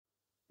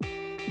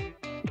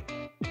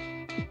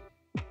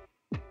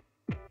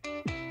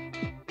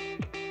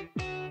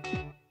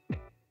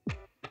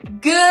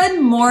Good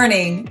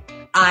morning.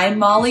 I'm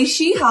Molly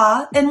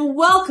Sheeha, and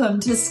welcome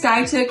to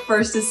Skiatook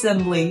First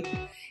Assembly.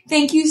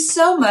 Thank you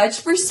so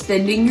much for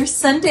spending your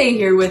Sunday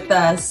here with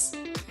us.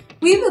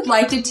 We would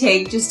like to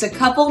take just a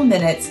couple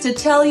minutes to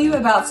tell you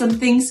about some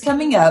things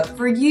coming up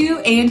for you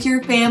and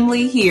your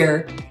family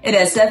here at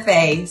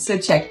SFA, so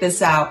check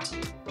this out.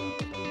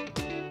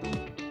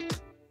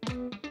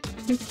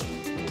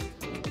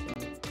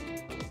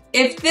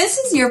 If this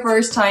is your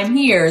first time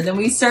here, then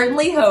we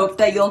certainly hope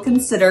that you'll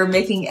consider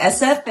making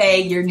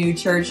SFA your new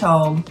church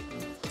home.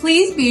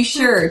 Please be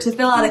sure to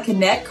fill out a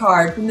Connect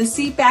card from the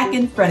seat back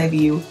in front of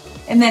you.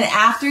 And then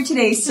after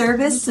today's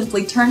service,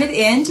 simply turn it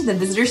in to the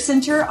Visitor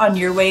Center on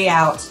your way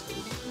out.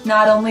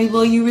 Not only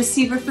will you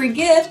receive a free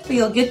gift, but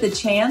you'll get the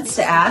chance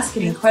to ask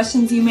any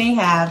questions you may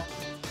have.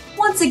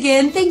 Once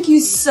again, thank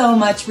you so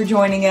much for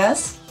joining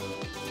us.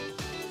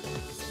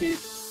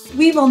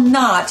 We will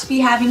not be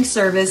having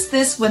service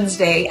this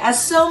Wednesday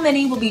as so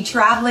many will be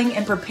traveling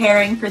and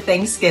preparing for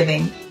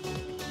Thanksgiving.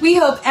 We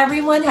hope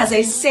everyone has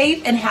a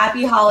safe and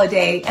happy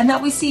holiday and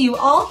that we see you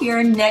all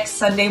here next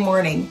Sunday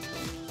morning.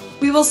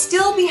 We will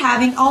still be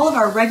having all of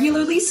our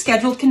regularly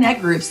scheduled Connect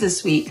groups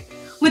this week,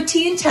 with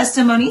tea and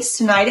testimonies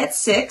tonight at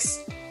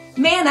 6,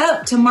 Man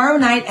Up tomorrow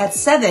night at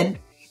 7,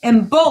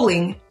 and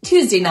bowling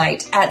Tuesday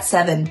night at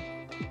 7.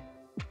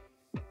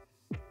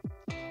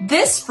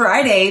 This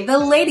Friday, the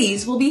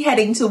ladies will be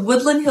heading to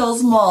Woodland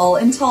Hills Mall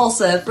in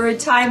Tulsa for a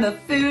time of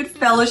food,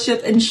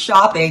 fellowship, and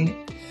shopping.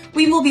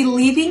 We will be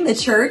leaving the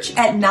church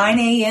at 9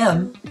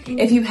 a.m.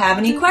 If you have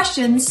any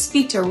questions,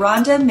 speak to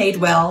Rhonda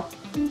Madewell.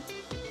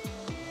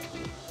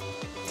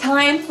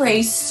 Time for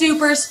a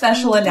super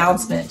special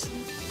announcement.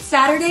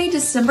 Saturday,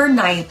 December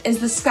 9th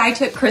is the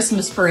Skiatook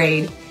Christmas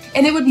Parade,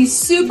 and it would be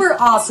super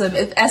awesome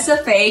if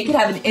SFA could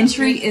have an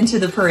entry into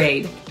the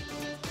parade.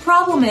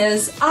 Problem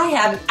is, I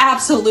have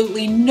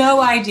absolutely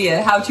no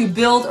idea how to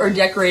build or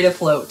decorate a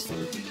float,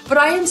 but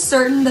I am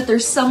certain that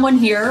there's someone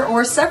here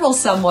or several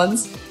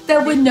someones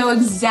that would know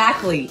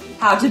exactly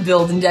how to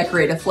build and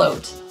decorate a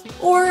float,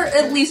 or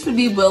at least would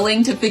be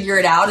willing to figure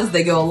it out as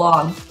they go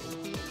along.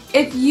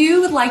 If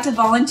you would like to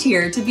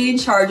volunteer to be in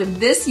charge of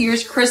this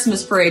year's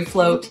Christmas parade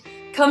float,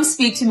 come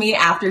speak to me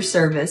after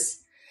service.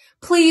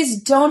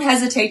 Please don't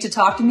hesitate to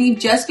talk to me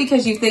just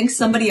because you think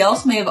somebody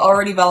else may have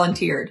already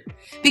volunteered,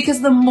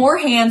 because the more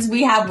hands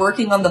we have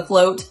working on the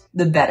float,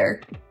 the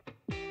better.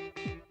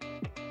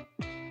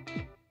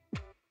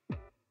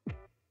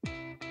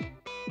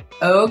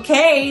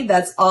 Okay,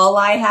 that's all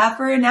I have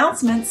for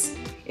announcements.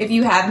 If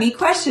you have any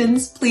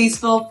questions, please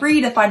feel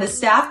free to find a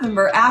staff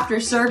member after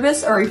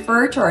service or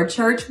refer to our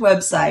church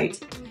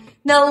website.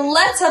 Now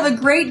let's have a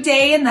great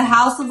day in the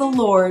house of the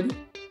Lord.